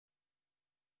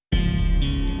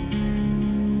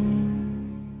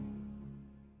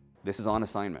This is On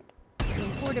Assignment.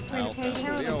 Recorded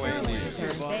presentation.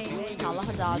好了，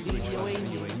很早，VOA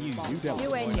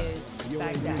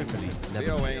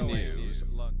News.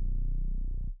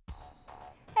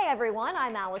 Hey everyone,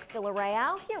 I'm Alex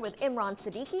Villarreal here with Imran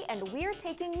Siddiqui, and we're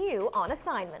taking you on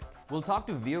assignment. We'll talk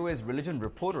to VOA's religion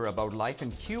reporter about life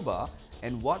in Cuba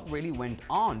and what really went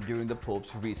on during the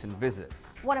Pope's recent visit.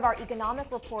 One of our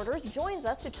economic reporters joins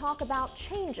us to talk about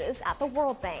changes at the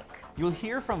World Bank. You'll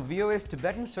hear from VOA's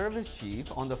Tibetan service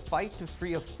chief on the fight to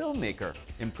free a filmmaker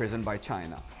imprisoned by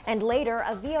China. And later,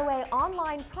 a VOA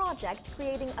online project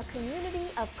creating a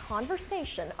community of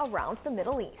conversation around the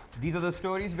Middle East. These are the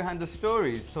stories behind the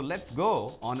stories, so let's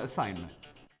go on assignment.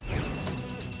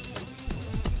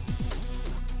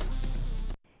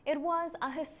 It was a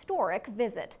historic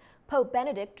visit. Pope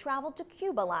Benedict traveled to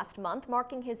Cuba last month,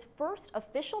 marking his first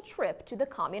official trip to the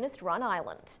communist-run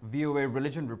island. VOA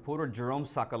religion reporter Jerome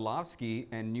Sokolovsky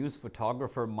and news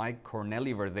photographer Mike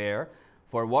Corneli were there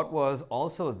for what was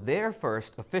also their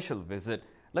first official visit.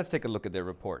 Let's take a look at their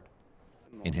report.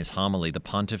 In his homily, the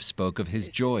pontiff spoke of his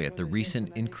joy at the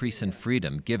recent increase in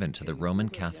freedom given to the Roman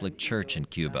Catholic Church in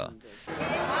Cuba.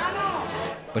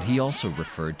 But he also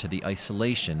referred to the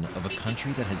isolation of a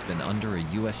country that has been under a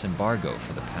U.S. embargo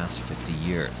for the past 50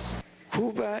 years.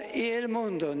 Cuba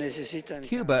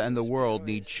and the world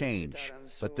need change,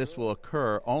 but this will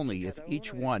occur only if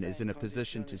each one is in a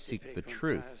position to seek the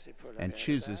truth and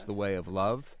chooses the way of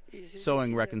love,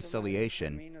 sowing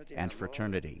reconciliation and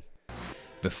fraternity.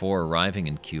 Before arriving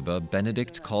in Cuba,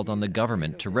 Benedict called on the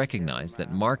government to recognize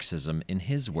that Marxism, in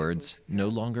his words, no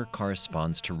longer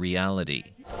corresponds to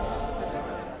reality.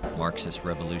 Marxist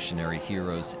revolutionary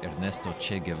heroes Ernesto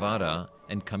Che Guevara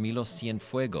and Camilo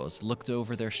Cienfuegos looked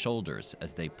over their shoulders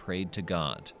as they prayed to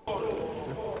God.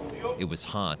 It was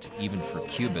hot, even for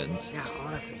Cubans,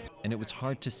 and it was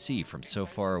hard to see from so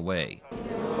far away.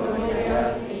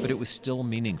 But it was still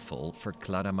meaningful for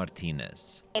Clara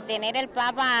Martinez.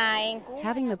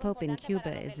 Having the Pope in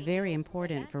Cuba is very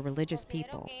important for religious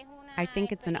people. I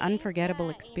think it's an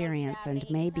unforgettable experience and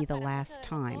may be the last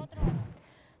time.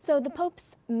 So the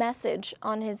Pope's message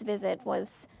on his visit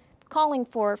was calling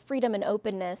for freedom and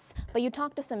openness, but you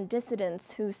talked to some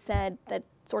dissidents who said that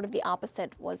sort of the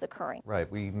opposite was occurring.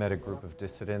 Right. We met a group of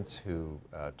dissidents who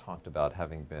talked about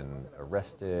having been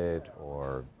arrested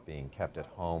or being kept at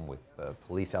home with the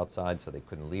police outside so they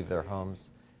couldn't leave their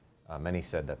homes. Many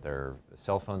said that their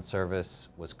cell phone service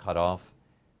was cut off,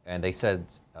 and they said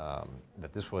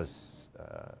that this was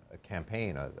a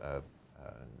campaign, an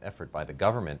effort by the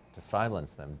government to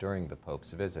silence them during the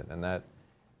Pope's visit, and that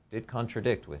did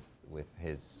contradict with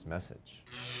his message.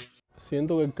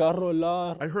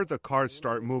 I heard the cars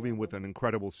start moving with an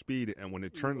incredible speed, and when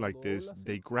it turned like this,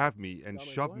 they grabbed me and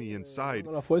shoved me inside.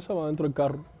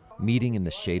 Meeting in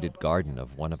the shaded garden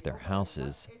of one of their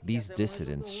houses, these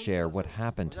dissidents share what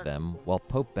happened to them while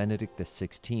Pope Benedict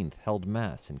XVI held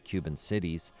Mass in Cuban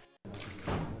cities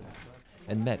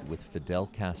and met with Fidel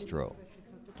Castro.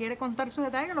 And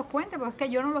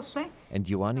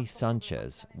Ioannis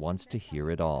Sanchez wants to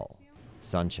hear it all.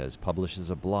 Sanchez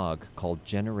publishes a blog called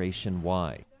Generation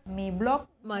Y. My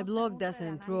blog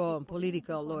doesn't draw on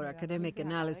political or academic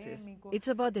analysis. It's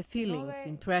about the feelings,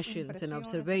 impressions, and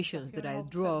observations that I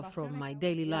draw from my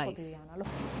daily life.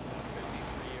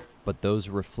 But those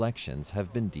reflections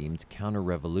have been deemed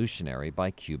counter-revolutionary by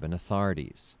Cuban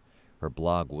authorities. Her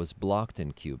blog was blocked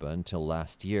in Cuba until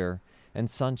last year, and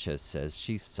Sanchez says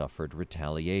she's suffered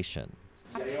retaliation.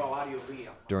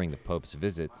 During the Pope's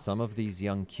visit, some of these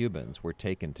young Cubans were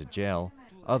taken to jail,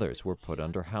 others were put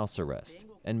under house arrest,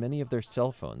 and many of their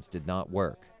cell phones did not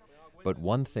work. But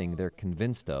one thing they're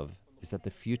convinced of is that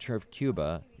the future of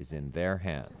Cuba is in their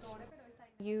hands.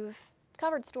 You've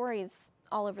covered stories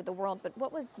all over the world, but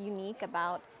what was unique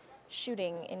about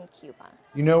shooting in Cuba?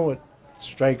 You know what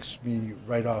strikes me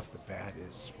right off the bat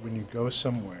is when you go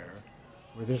somewhere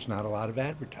where there's not a lot of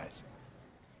advertising,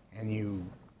 and you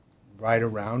ride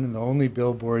around and the only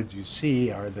billboards you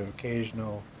see are the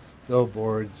occasional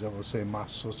billboards that will say Mas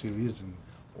Socialism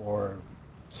or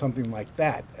something like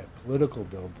that, a political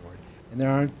billboard, and there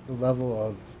aren't the level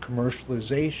of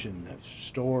commercialization of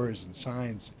stores and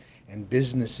signs and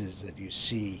businesses that you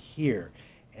see here,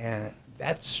 and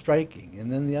that's striking. And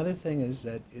then the other thing is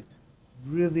that it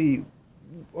really,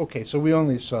 okay, so we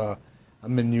only saw a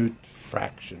minute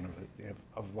fraction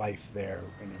of life there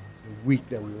in the week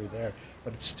that we were there.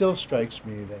 But it still strikes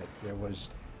me that there was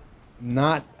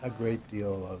not a great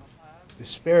deal of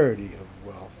disparity of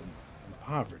wealth and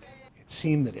poverty. It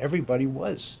seemed that everybody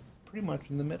was pretty much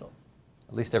in the middle.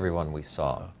 At least everyone we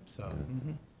saw.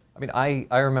 I mean,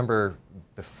 I remember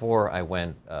before I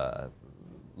went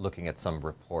looking at some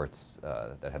reports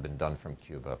that have been done from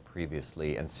Cuba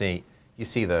previously, and you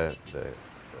see the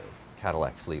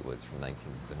Cadillac Fleetwoods from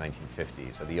the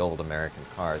 1950s, or the old American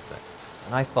cars.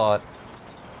 And I thought,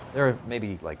 there are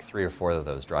maybe like 3 or 4 of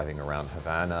those driving around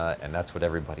Havana, and that's what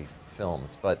everybody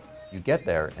films. But you get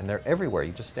there, and they're everywhere.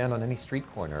 You just stand on any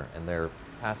street corner, and they're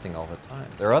passing all the time.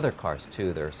 There are other cars,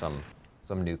 too. There are some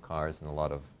new cars and a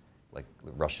lot of like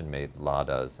Russian-made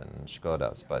Ladas and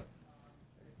Škodas, but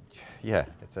yeah,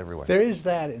 it's everywhere. There is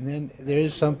that, and then there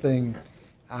is something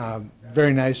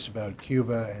very nice about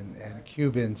Cuba and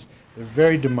Cubans. They're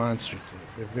very demonstrative.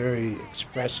 They're very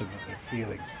expressive of their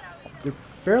feelings. They're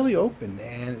fairly open,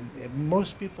 and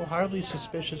most people hardly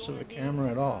suspicious of a camera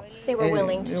at all. They were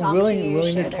willing to talk to you,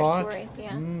 share their stories,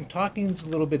 yeah. Talking's a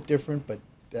little bit different, but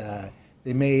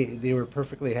they were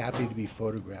perfectly happy to be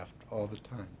photographed all the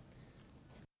time.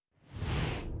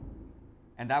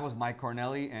 And that was Mike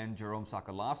Corneli and Jerome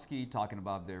Sokolovsky talking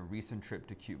about their recent trip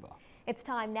to Cuba. It's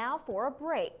time now for a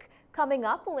break. Coming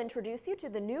up, we'll introduce you to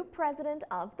the new president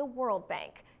of the World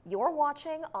Bank. You're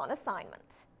watching On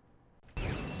Assignment.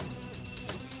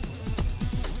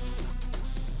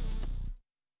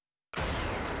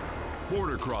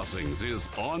 Border Crossings is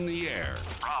on the air.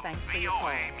 From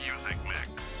VOA Music Mix.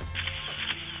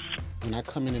 When I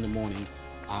come in the morning,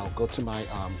 I'll go to my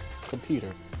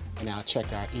computer and I'll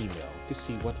check our email to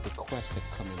see what requests have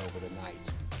come in over the night.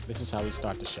 This is how we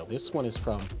start the show. This one is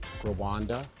from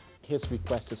Rwanda. His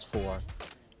request is for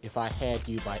If I Had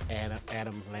You by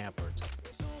Adam Lambert.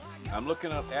 I'm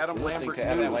looking up Adam Lambert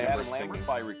News singing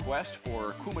by request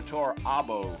for Kumator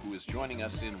Abo, who is joining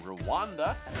us in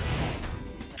Rwanda.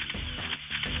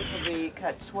 This will be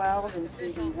cut 12 and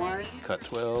CD1. Cut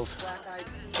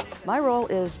 12. My role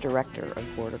is director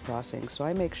of Border Crossing, so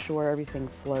I make sure everything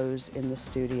flows in the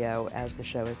studio as the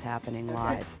show is happening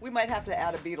live. We might have to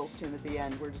add a Beatles tune at the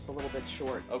end. We're just a little bit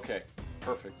short. Okay,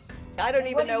 perfect. I don't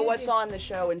even know what's on the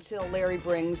show until Larry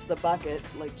brings the bucket,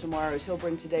 like tomorrow's. He'll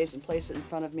bring today's and place it in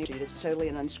front of me. It's totally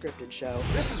an unscripted show.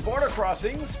 This is Border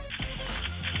Crossings.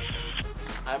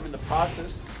 I'm in the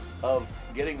process of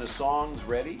getting the songs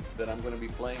ready that I'm going to be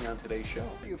playing on today's show.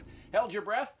 You've held your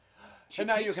breath, and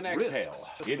now you can exhale.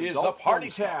 It is a party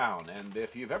town, and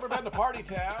if you've ever been to Party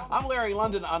Town, I'm Larry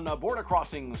London on Border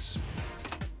Crossings.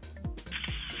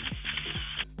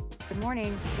 Good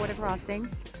morning, Border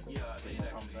Crossings.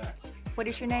 What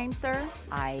is your name, sir?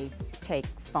 I take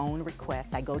phone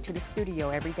requests. I go to the studio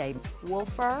every day.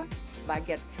 Wolfer? I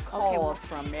get calls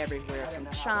from everywhere, from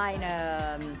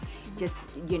China, just,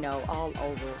 you know, all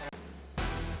over.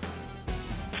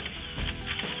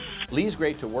 Lee's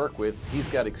great to work with. He's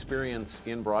got experience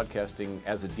in broadcasting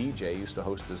as a DJ, used to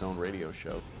host his own radio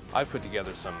show. I've put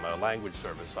together some language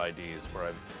service IDs where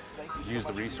I've used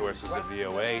the resources of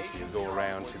VOA to go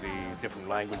around to the different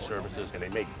language services, and they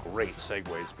make great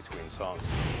segues between songs.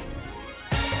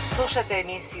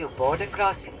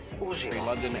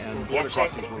 London and Border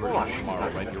Crossings will return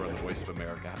tomorrow right here on the Voice of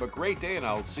America. Have a great day, and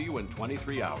I'll see you in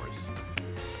 23 hours.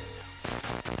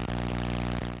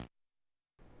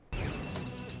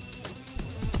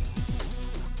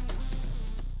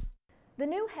 The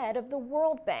new head of the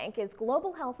World Bank is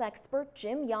global health expert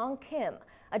Jim Yong Kim,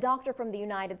 a doctor from the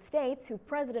United States who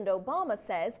President Obama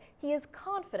says he is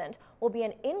confident will be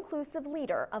an inclusive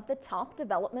leader of the top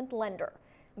development lender.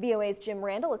 VOA's Jim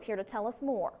Randall is here to tell us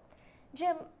more.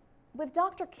 Jim, with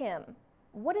Dr. Kim,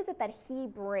 what is it that he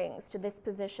brings to this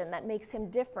position that makes him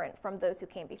different from those who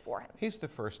came before him? He's the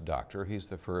first doctor. He's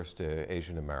the first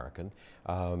Asian American.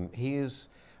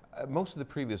 Most of the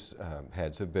previous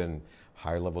heads have been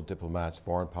higher-level diplomats,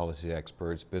 foreign policy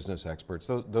experts, business experts,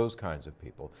 those kinds of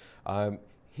people.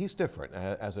 He's different.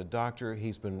 As a doctor,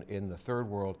 he's been in the third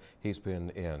world. He's been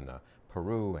in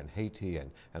Peru and Haiti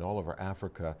and all over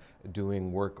Africa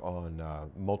doing work on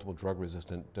multiple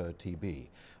drug-resistant TB.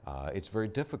 It's very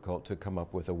difficult to come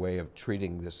up with a way of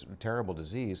treating this terrible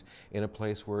disease in a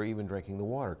place where even drinking the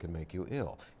water can make you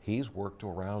ill. He's worked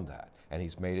around that, and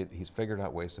he's figured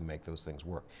out ways to make those things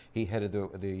work. He headed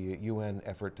the UN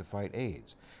effort to fight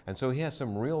AIDS. And so he has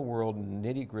some real-world,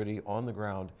 nitty-gritty,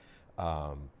 on-the-ground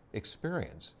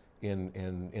experience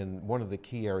in one of the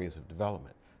key areas of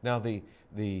development. Now,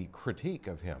 the critique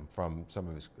of him from some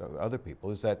of his other people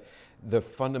is that the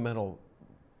fundamental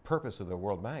purpose of the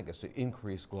World Bank is to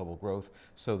increase global growth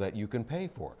so that you can pay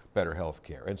for better health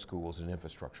care and schools and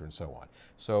infrastructure and so on.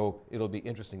 So it'll be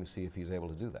interesting to see if he's able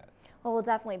to do that. Well, we'll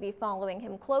definitely be following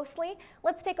him closely.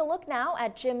 Let's take a look now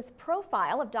at Jim's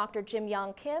profile of Dr. Jim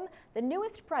Yong Kim, the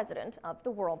newest president of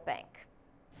the World Bank.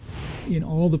 In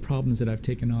all the problems that I've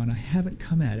taken on, I haven't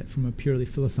come at it from a purely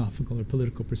philosophical or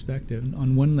political perspective.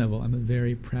 On one level, I'm a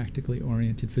very practically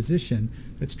oriented physician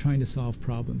that's trying to solve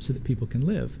problems so that people can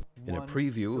live. In a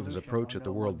preview of his approach at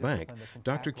the World Bank,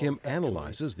 Dr. Kim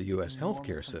analyzes the U.S.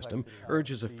 healthcare system,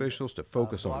 urges officials to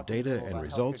focus on data and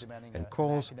results, and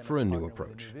calls for a new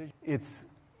approach. It's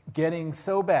getting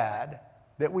so bad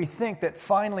that we think that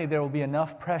finally there will be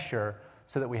enough pressure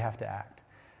so that we have to act.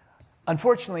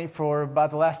 Unfortunately, for about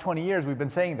the last 20 years, we've been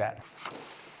saying that.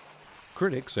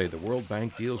 Critics say the World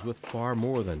Bank deals with far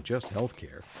more than just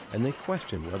healthcare, and they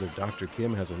question whether Dr.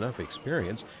 Kim has enough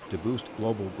experience to boost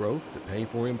global growth to pay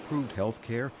for improved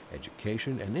healthcare,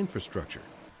 education, and infrastructure.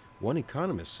 One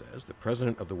economist says the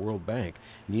president of the World Bank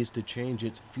needs to change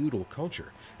its feudal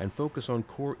culture and focus on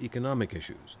core economic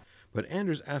issues. But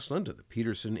Anders Aslund of the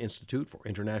Peterson Institute for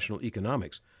International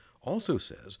Economics also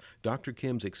says Dr.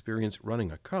 Kim's experience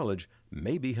running a college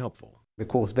may be helpful.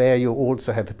 Because there you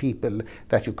also have people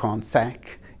that you can't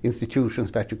sack, institutions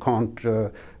that you can't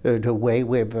do away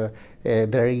with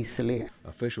very easily.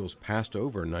 Officials passed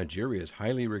over Nigeria's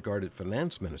highly regarded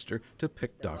finance minister to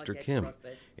pick Dr. Kim.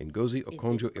 Ngozi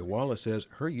Okonjo-Iweala says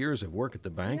her years of work at the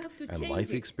bank and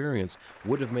life experience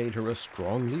would have made her a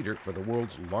strong leader for the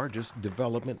world's largest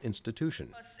development institution.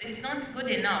 It's not good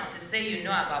enough to say you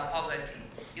know about poverty.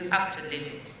 You have to live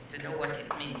it to know what it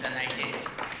means, and I did.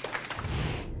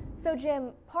 So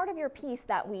Jim, part of your piece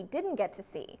that we didn't get to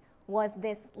see was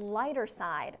this lighter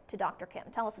side to Dr. Kim.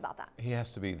 Tell us about that. He has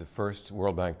to be the first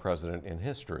World Bank president in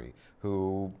history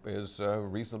who is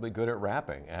reasonably good at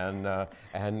rapping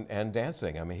and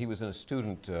dancing. I mean, he was in a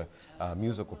student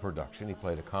musical production. He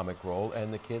played a comic role,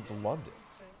 and the kids loved it.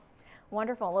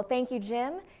 Wonderful. Well, thank you,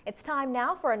 Jim. It's time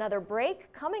now for another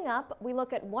break. Coming up, we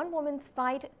look at one woman's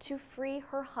fight to free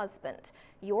her husband.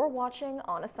 You're watching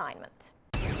On Assignment.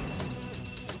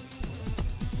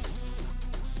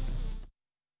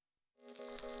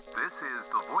 This is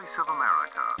the Voice of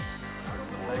America.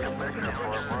 Take a picture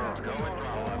for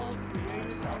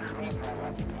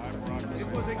it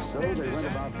was extended.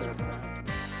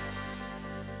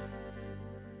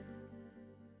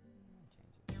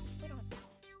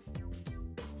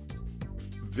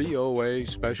 VOA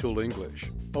Special English,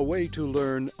 a way to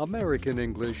learn American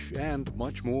English and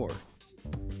much more.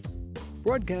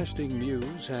 Broadcasting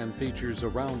news and features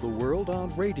around the world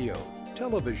on radio,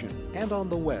 television, and on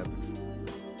the web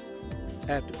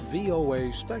at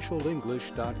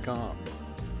voaspecialenglish.com.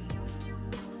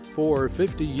 For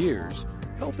 50 years,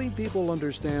 helping people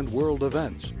understand world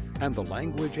events and the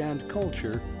language and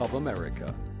culture of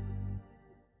America.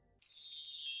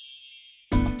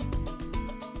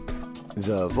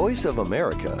 The Voice of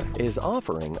America is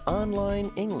offering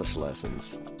online English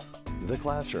lessons. The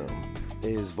Classroom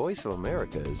is Voice of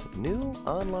America's new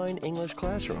online English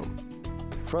classroom.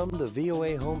 From the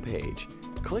VOA homepage,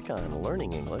 click on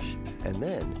Learning English and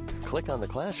then click on the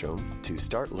Classroom to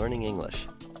start learning English.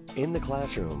 In the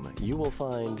Classroom, you will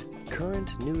find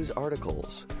current news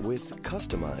articles with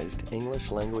customized English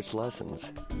language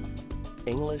lessons,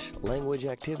 English language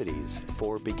activities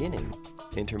for beginning,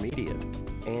 intermediate,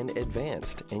 and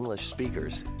advanced English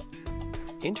speakers,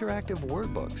 interactive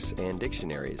word books and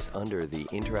dictionaries under the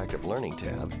Interactive Learning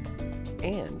tab,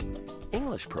 and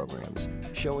English programs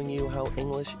showing you how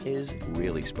English is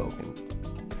really spoken,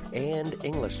 and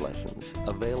English lessons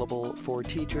available for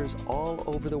teachers all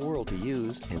over the world to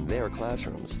use in their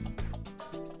classrooms.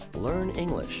 Learn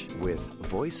English with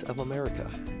Voice of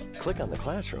America. Click on the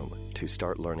Classroom to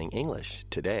start learning English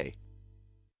today.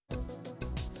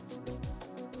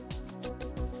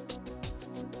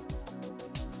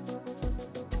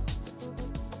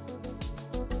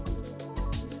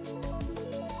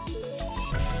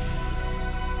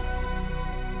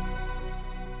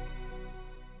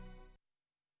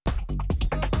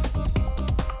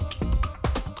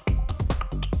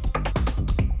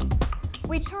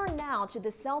 We turn now to the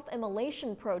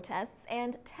self-immolation protests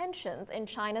and tensions in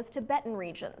China's Tibetan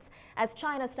regions. As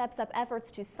China steps up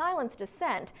efforts to silence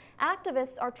dissent,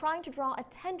 activists are trying to draw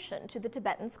attention to the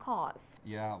Tibetans' cause.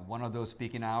 Yeah, one of those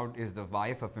speaking out is the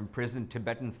wife of imprisoned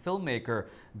Tibetan filmmaker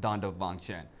Danda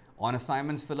Wangchen. On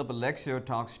Assignment's Philip Alexio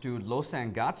talks to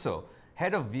Losang Gatso,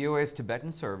 head of VOA's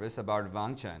Tibetan service, about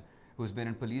Wangchen, who's been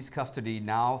in police custody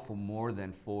now for more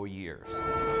than 4 years.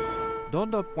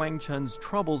 Danda Wangchen's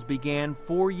troubles began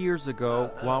 4 years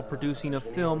ago while producing a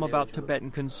film about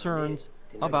Tibetan concerns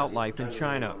about life in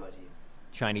China.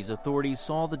 Chinese authorities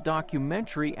saw the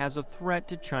documentary as a threat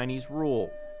to Chinese rule.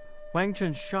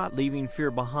 Wangchen shot leaving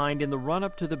fear behind in the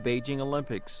run-up to the Beijing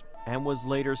Olympics and was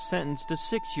later sentenced to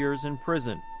 6 years in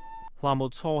prison. Lam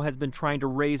Tso has been trying to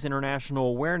raise international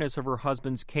awareness of her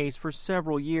husband's case for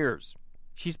several years.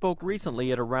 She spoke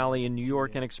recently at a rally in New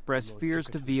York and expressed fears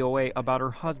to VOA about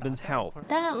her husband's health.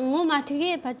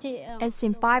 It's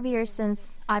been 5 years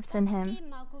since I've seen him.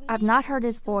 I've not heard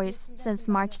his voice since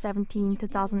March 17,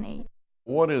 2008.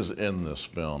 What is in this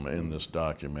film, in this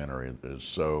documentary, that is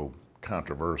so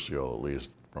controversial, at least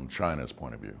from China's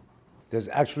point of view? There's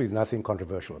actually nothing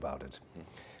controversial about it,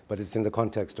 but it's in the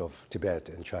context of Tibet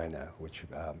and China, which,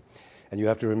 and you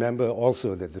have to remember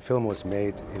also that the film was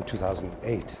made in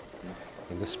 2008.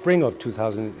 In the spring of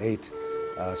 2008,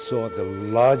 saw the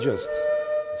largest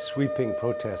sweeping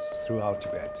protests throughout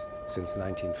Tibet since the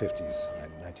 1950s,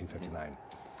 1959.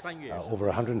 Over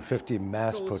 150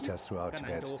 mass protests throughout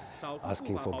Tibet,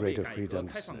 asking for greater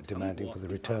freedoms, demanding for the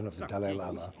return of the Dalai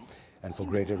Lama, and for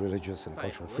greater religious and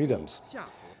cultural freedoms.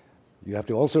 You have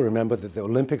to also remember that the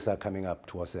Olympics are coming up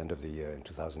towards the end of the year in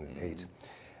 2008.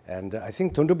 And I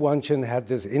think Thundup Wangchen had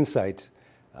this insight,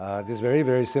 this very,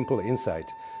 very simple insight,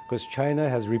 because China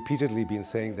has repeatedly been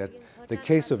saying that the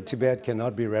case of Tibet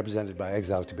cannot be represented by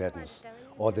exiled Tibetans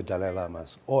or the Dalai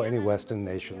Lamas or any Western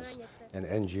nations and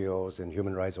NGOs and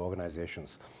human rights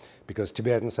organizations, because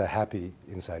Tibetans are happy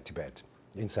inside Tibet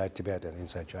and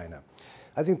inside China.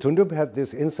 I think Thundup had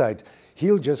this insight.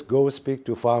 He'll just go speak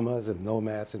to farmers and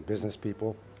nomads and business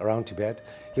people around Tibet.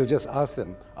 He'll just ask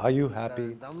them, are you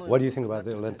happy? What do you think about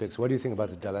the Olympics? What do you think about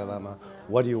the Dalai Lama?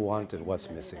 What do you want and what's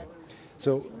missing?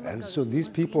 So these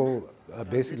people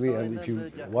basically, and if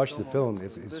you watch the film,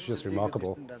 it's just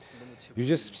remarkable. You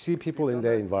just see people in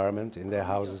their environment, in their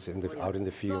houses, out in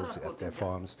the fields, at their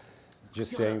farms,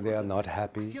 just saying they are not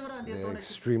happy, they're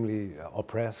extremely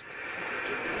oppressed.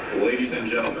 Ladies and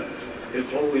gentlemen,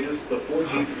 His Holiness the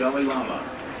 14th Dalai Lama,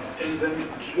 Tenzin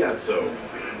Gyatso.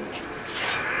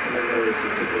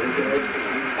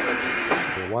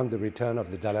 They want the return of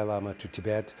the Dalai Lama to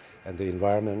Tibet and the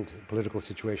environment, political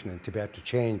situation in Tibet to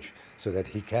change so that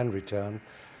he can return,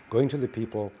 going to the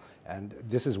people, and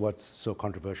this is what's so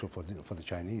controversial for the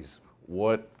Chinese.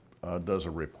 What does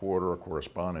a reporter, a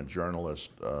correspondent,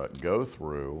 journalist go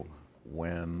through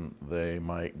when they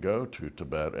might go to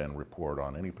Tibet and report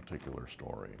on any particular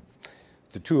story?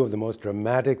 The two of the most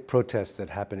dramatic protests that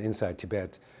happened inside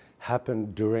Tibet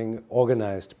happened during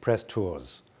organized press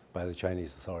tours by the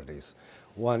Chinese authorities.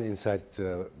 One inside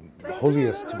the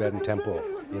holiest Tibetan temple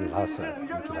in Lhasa in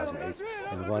 2008,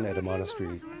 and one at a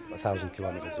monastery 1,000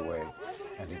 kilometers away,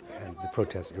 and the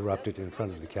protests erupted in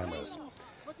front of the cameras.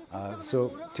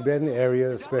 So Tibetan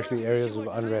areas, especially areas of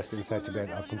unrest inside Tibet,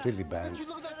 are completely banned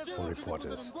for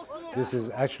reporters. This is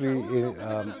actually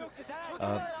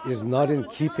is not in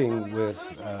keeping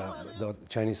with the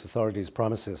Chinese authorities'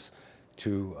 promises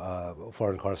to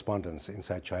foreign correspondents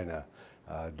inside China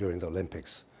during the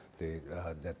Olympics.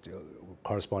 That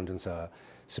correspondents are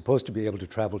supposed to be able to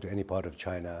travel to any part of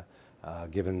China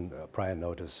given prior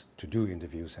notice to do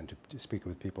interviews and to speak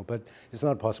with people, but it's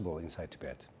not possible inside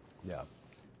Tibet. Yeah.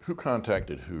 Who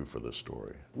contacted who for this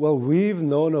story? Well, we've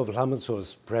known of Lam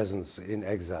Tso's presence in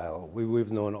exile.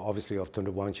 We've known obviously of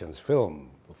Thundup Wangchen's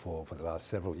film for the last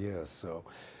several years. So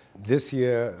this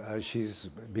year she's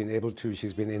been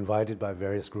invited by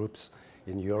various groups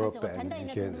in Europe and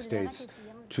here in the States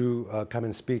to come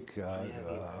and speak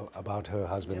about her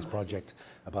husband's project,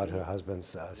 about her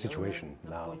husband's situation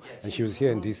now. And she was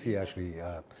here in DC actually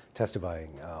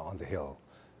testifying on the Hill.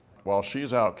 While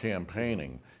she's out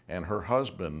campaigning and her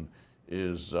husband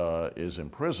is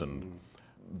imprisoned,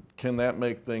 can that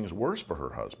make things worse for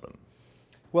her husband?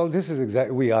 Well, this is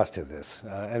exactly, we asked her this,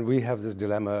 and we have this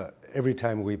dilemma every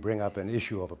time we bring up an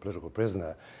issue of a political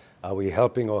prisoner. Are we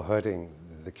helping or hurting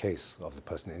the case of the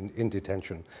person in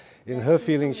detention? In her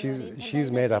feeling,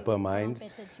 she's made up her mind.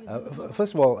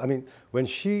 First of all, I mean, when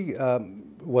she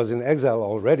was in exile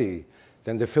already,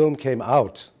 then the film came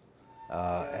out,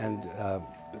 and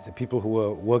the people who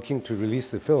were working to release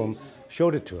the film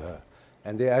showed it to her,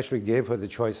 and they actually gave her the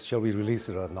choice, shall we release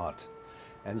it or not?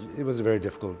 And it was a very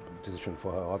difficult decision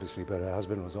for her, obviously, but her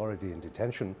husband was already in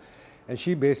detention. And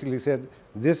she basically said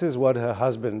this is what her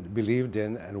husband believed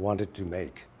in and wanted to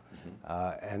make.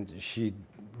 And she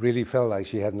really felt like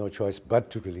she had no choice but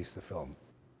to release the film.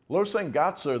 Losang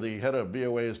Gatsa, the head of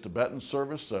VOA's Tibetan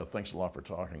service, thanks a lot for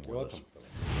talking with us.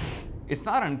 It's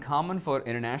not uncommon for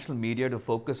international media to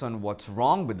focus on what's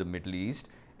wrong with the Middle East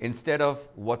instead of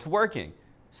what's working.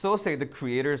 So say the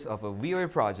creators of a VOA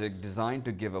project designed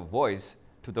to give a voice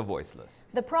to the voiceless.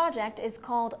 The project is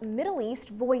called Middle East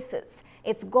Voices.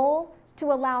 Its goal,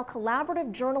 to allow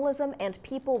collaborative journalism and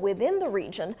people within the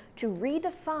region to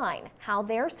redefine how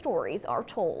their stories are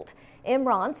told.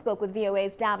 Imran spoke with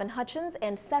VOA's Davin Hutchins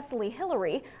and Cecily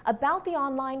Hillary about the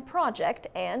online project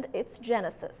and its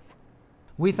genesis.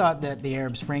 We thought that the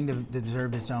Arab Spring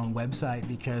deserved its own website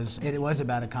because it was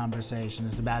about a conversation.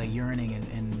 It's about a yearning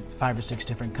in 5 or 6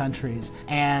 different countries.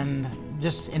 And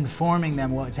just informing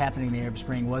them what's happening in the Arab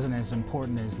Spring wasn't as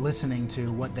important as listening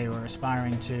to what they were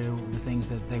aspiring to, the things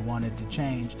that they wanted to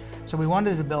change. So we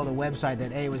wanted to build a website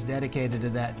that was dedicated to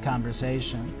that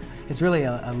conversation. It's really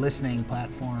a listening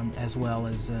platform as well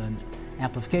as an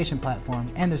amplification platform,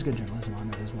 and there's good journalism on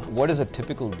it as well. What is a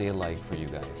typical day like for you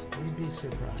guys? You'd be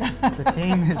surprised. The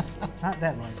team is not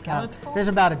that large. There's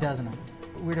about a dozen of us.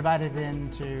 We're divided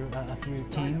into a few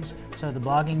teams. So the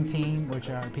blogging team,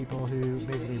 which are people who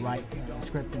basically write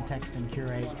script and text and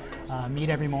curate,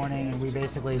 meet every morning, and we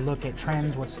basically look at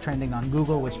trends, what's trending on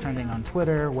Google, what's trending on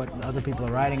Twitter, what other people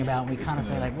are writing about, and we kind of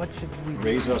say, like, what should we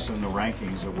raise us in the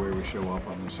rankings of where we show up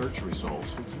on the search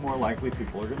results. It's more likely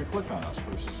people are going to click on us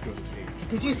versus go to page.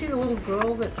 Did you see the little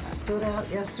girl that stood out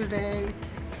yesterday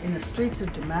in the streets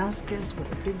of Damascus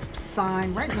with a big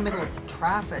sign right in the middle of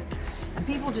traffic? And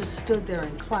people just stood there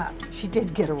and clapped. She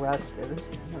did get arrested.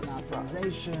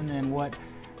 Organization and what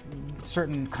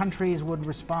certain countries would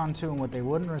respond to and what they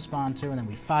wouldn't respond to, and then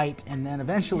we fight, and then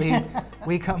eventually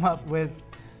we come up with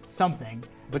something.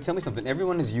 But tell me something,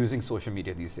 everyone is using social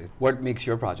media these days. What makes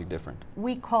your project different?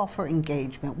 We call for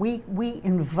engagement. We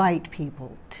invite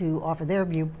people to offer their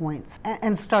viewpoints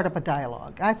and start up a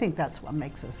dialogue. I think that's what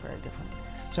makes us very different.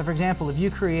 So for example, if you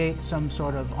create some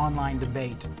sort of online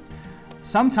debate,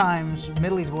 sometimes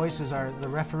Middle East Voices are the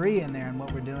referee in there, and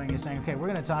what we're doing is saying, okay, we're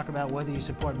going to talk about whether you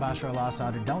support Bashar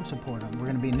al-Assad or don't support him. We're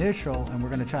going to be neutral, and we're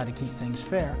going to try to keep things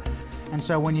fair. And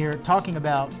so when you're talking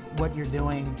about what you're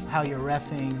doing, how you're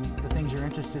reffing, the things you're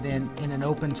interested in an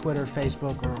open Twitter,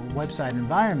 Facebook, or website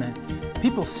environment,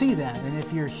 people see that. And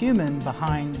if you're human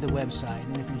behind the website,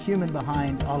 and if you're human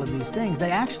behind all of these things,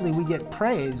 we get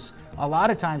praise a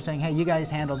lot of times saying, hey, you guys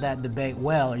handled that debate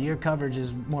well, or your coverage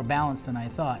is more balanced than I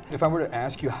thought. If I were to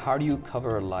ask you, how do you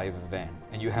cover a live event,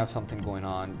 and you have something going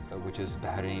on, which is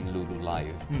Bahrain Lulu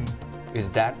Live, is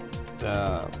that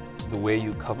the way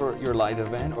you cover your live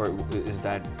event, or is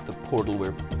that the portal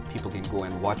where people can go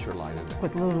and watch your live event?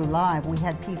 With Lulu Live, we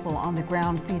had people on the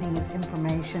ground feeding us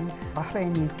information.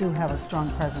 Bahrainis do have a strong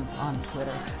presence on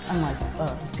Twitter, unlike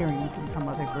Syrians and some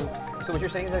other groups. So what you're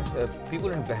saying is that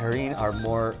people in Bahrain are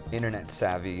more internet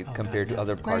savvy compared to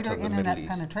other parts of the Middle East?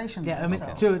 Penetration. Yeah, I mean,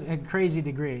 to a crazy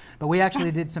degree. But we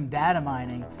actually did some data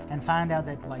mining and found out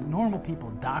that like normal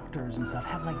people, doctors and stuff,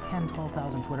 have like 10,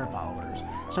 12,000 Twitter followers.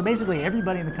 So basically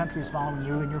everybody in the country is following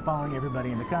you, and you're following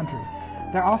everybody in the country.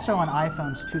 They're also on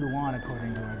iPhones 2-to-1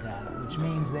 according to our data, which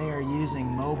means they are using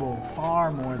mobile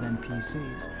far more than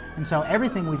PCs. And so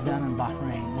everything we've done in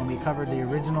Bahrain, when we covered the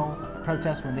original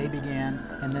protests when they began,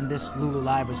 and then this Lulu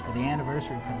Live was for the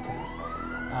anniversary protests,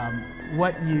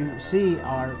 what you see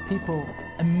are people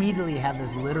immediately have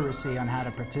this literacy on how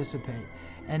to participate.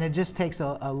 And it just takes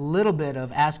a little bit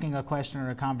of asking a question or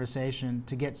a conversation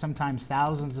to get sometimes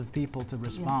thousands of people to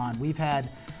respond. We had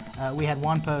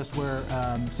one post where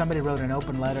somebody wrote an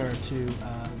open letter to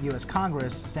U.S.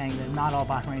 Congress saying that not all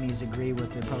Bahrainis agree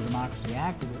with the pro-democracy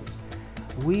activists.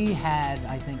 We had,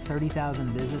 I think,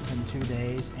 30,000 visits in 2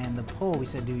 days, and the poll, we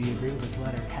said, do you agree with this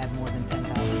letter, had more than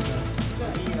 10,000 votes.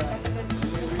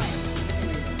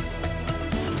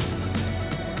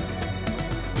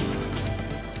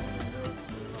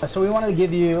 So we wanted to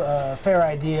give you a fair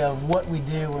idea of what we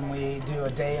do when we do a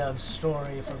day of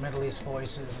story for Middle East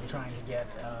Voices and trying to get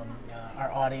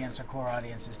our audience, our core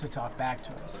audiences, to talk back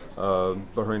to us.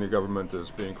 Bahraini government is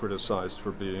being criticized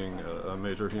for being a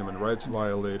major human rights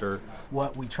violator.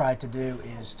 What we try to do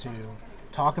is to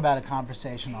talk about a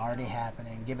conversation already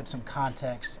happening, give it some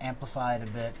context, amplify it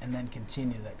a bit, and then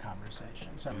continue that conversation.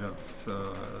 So we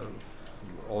have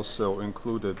also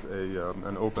included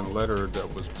an open letter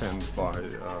that was penned by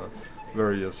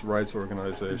various rights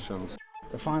organizations.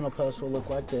 The final post will look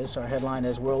like this. Our headline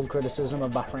is "World Criticism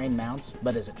of Bahrain Mounts,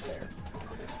 but is it fair?"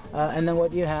 And then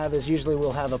what you have is usually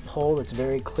we'll have a poll that's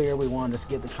very clear. We want to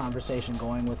get the conversation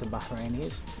going with the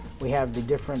Bahrainis. We have the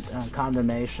different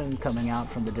condemnation coming out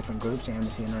from the different groups,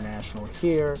 Amnesty International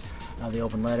here, the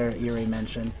open letter Erie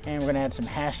mentioned. And we're going to add some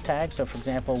hashtags. So for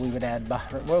example, we would add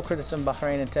World Criticism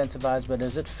Bahrain intensifies, but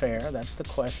is it fair? That's the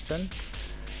question.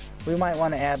 We might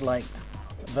want to add like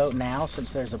vote now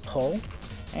since there's a poll.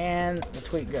 And the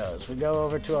tweet goes. We go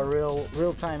over to our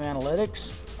real-time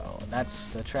analytics. Oh, that's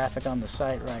the traffic on the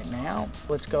site right now.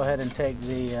 Let's go ahead and take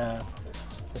the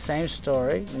the same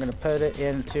story. I'm going to put it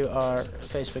into our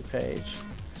Facebook page,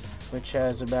 which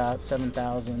has about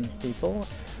 7,000 people.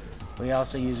 We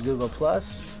also use Google+.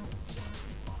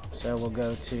 So we'll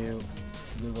go to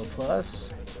Google+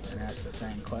 and ask the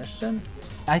same question.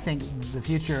 I think the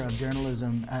future of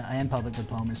journalism and public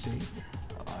diplomacy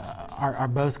are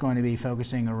both going to be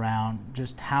focusing around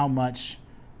just how much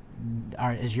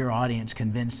is your audience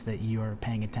convinced that you are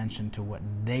paying attention to what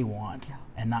they want,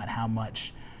 and not how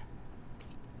much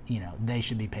they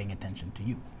should be paying attention to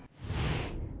you.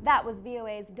 That was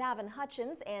VOA's Davin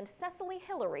Hutchins and Cecily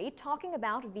Hillary talking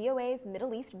about VOA's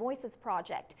Middle East Voices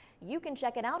project. You can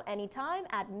check it out anytime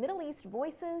at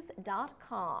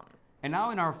MiddleEastVoices.com. And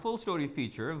now in our full story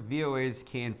feature, VOA's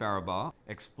Kane Faribaugh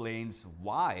explains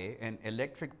why an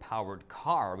electric-powered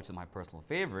car, which is my personal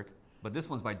favorite, but this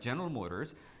one's by General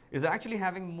Motors, is actually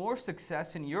having more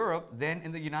success in Europe than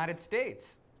in the United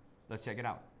States. Let's check it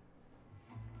out.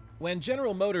 When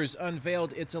General Motors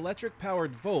unveiled its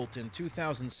electric-powered Volt in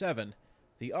 2007,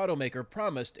 the automaker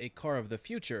promised a car of the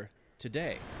future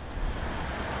today.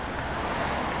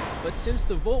 But since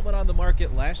the Volt went on the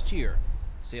market last year,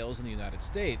 sales in the United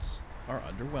States are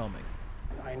underwhelming.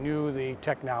 I knew the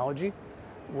technology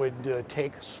would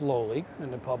take slowly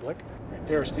in the public. Right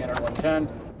there, standard 110.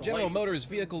 General Motors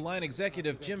vehicle line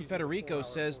executive Jim Federico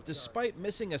says despite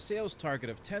missing a sales target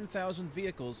of 10,000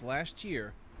 vehicles last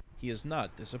year, he is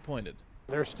not disappointed.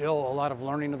 There's still a lot of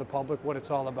learning of the public what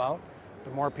it's all about. The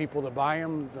more people that buy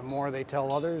them, the more they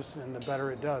tell others, and the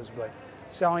better it does. But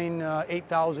selling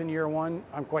 8,000 year one,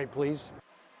 I'm quite pleased.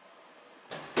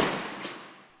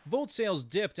 Volt sales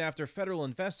dipped after federal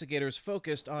investigators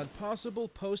focused on possible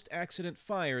post-accident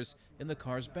fires in the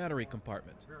car's battery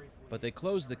compartment. But they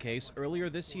closed the case earlier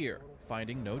this year,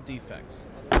 finding no defects.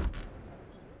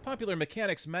 Popular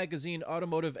Mechanics magazine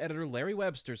automotive editor Larry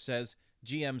Webster says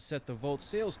GM set the Volt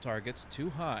sales targets too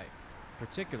high,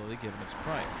 particularly given its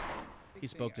price. He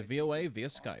spoke to VOA via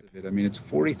Skype. I mean, it's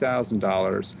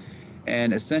 $40,000,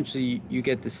 and essentially you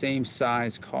get the same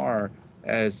size car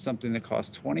as something that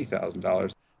costs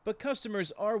 $20,000. But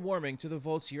customers are warming to the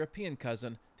Volt's European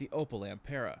cousin, the Opel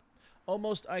Ampera.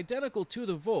 Almost identical to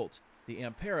the Volt, the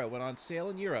Ampera went on sale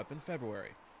in Europe in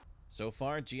February. So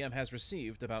far, GM has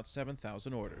received about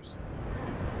 7,000 orders.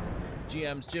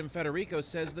 GM's Jim Federico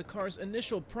says the car's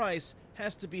initial price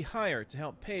has to be higher to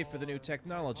help pay for the new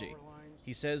technology.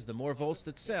 He says the more Volts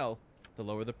that sell, the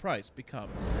lower the price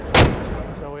becomes.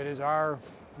 So it is our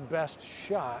best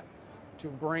shot to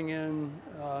bring in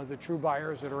the true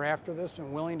buyers that are after this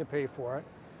and willing to pay for it.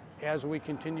 As we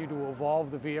continue to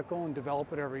evolve the vehicle and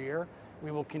develop it every year,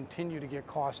 we will continue to get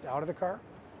cost out of the car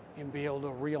and be able to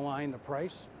realign the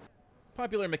price.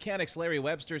 Popular Mechanics Larry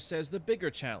Webster says the bigger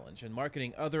challenge in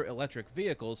marketing other electric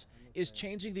vehicles is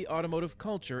changing the automotive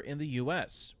culture in the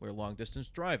U.S., where long-distance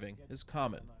driving is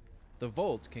common. The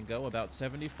Volt can go about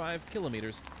 75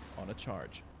 kilometers on a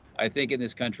charge. I think in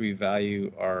this country we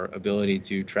value our ability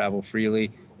to travel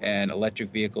freely, and electric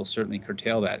vehicles certainly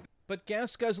curtail that. But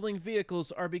gas-guzzling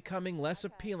vehicles are becoming less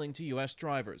appealing to U.S.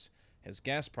 drivers as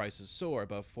gas prices soar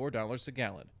above $4 a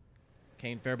gallon.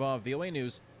 Kane Faribaugh, VOA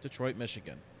News, Detroit,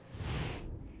 Michigan.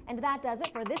 And that does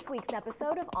it for this week's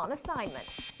episode of On Assignment.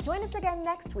 Join us again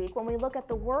next week when we look at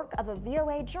the work of a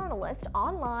VOA journalist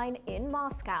online in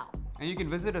Moscow. And you can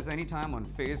visit us anytime on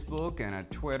Facebook and at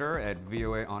Twitter at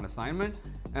VOA On Assignment.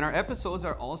 And our episodes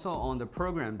are also on the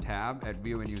program tab at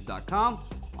voanews.com.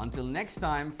 Until next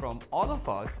time, from all of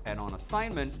us at On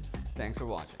Assignment, thanks for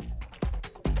watching.